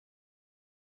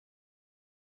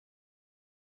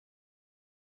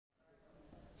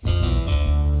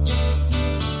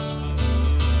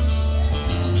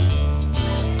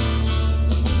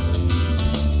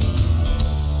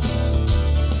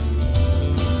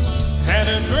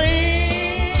a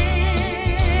dream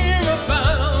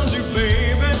about you,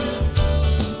 baby.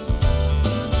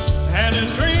 Had a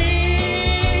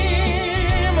dream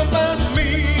about me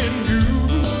and you.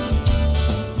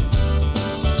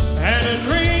 Had a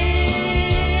dream,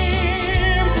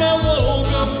 I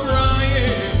woke up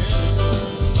crying.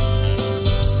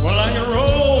 Well, I can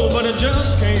roll, but I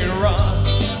just can't rock.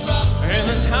 And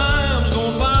the time's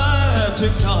gone by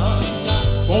tick-tock.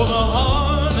 For the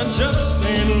heart that just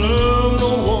can't love no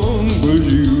one but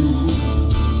you.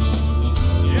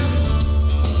 Yeah.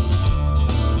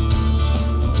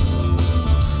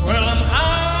 Well, I'm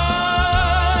high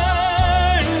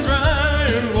and dry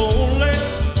and lonely.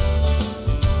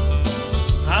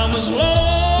 I'm as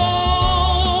lonely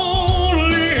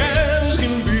as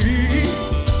can be.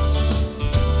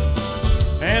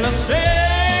 And I stare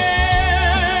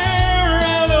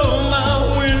out of my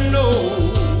window.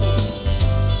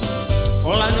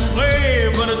 Well, I can play,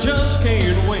 but I just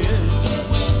can't win.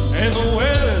 And the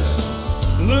weather's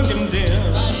looking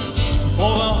dim.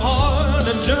 For the heart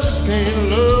that just can't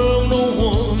love no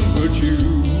one but you.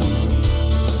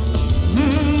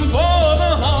 For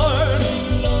the heart.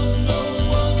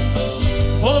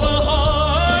 For the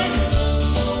heart.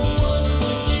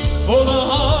 For the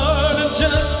heart that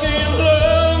just can't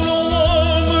love no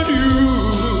one but you.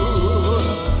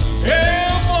 Yeah,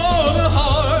 for the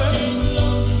heart.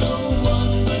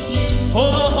 For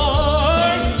the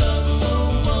heart.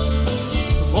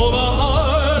 For the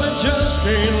heart that just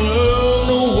can't love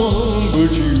no one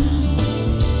but you.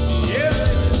 Yeah.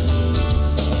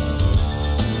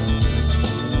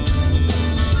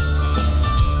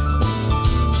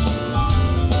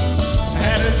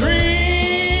 Had a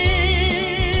dream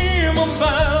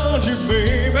about you,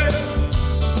 baby.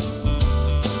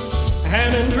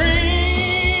 Had a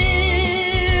dream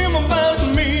about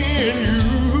me and you.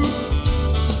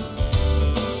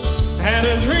 Had a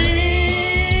dream,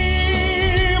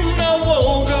 and I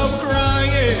woke up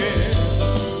crying.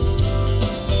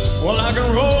 Well, I can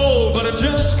roll, but I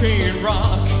just can't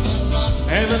rock.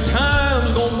 And the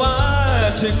time's gone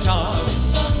by tick-tock.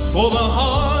 For the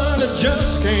heart that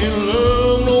just can't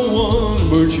love no one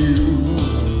but you.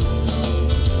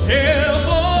 Yeah,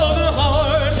 for the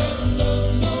heart.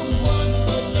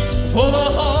 For the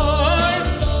heart.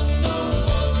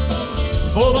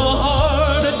 For the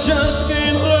heart that just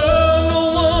can't love no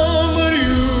one but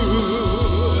you.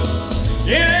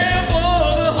 Yeah, for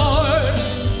the heart.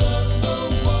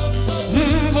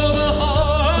 For the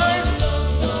heart.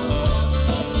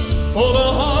 For the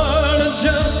heart that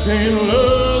just can't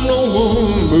love no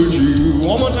one but you.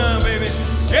 One more time, baby.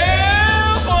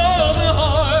 Yeah, for the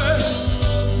heart.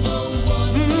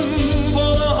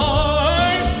 For the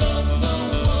heart.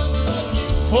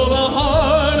 For the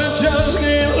heart that just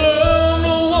can't love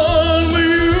no one but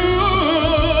you.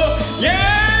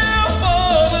 Yeah,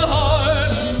 for the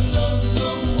heart.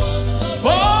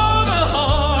 For the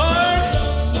heart.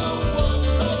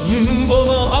 For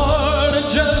the heart that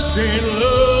just can't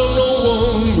love no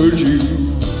one but you.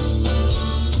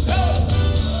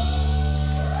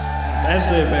 That's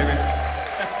it, baby.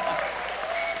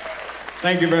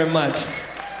 Thank you very much.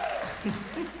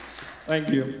 Thank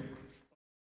you.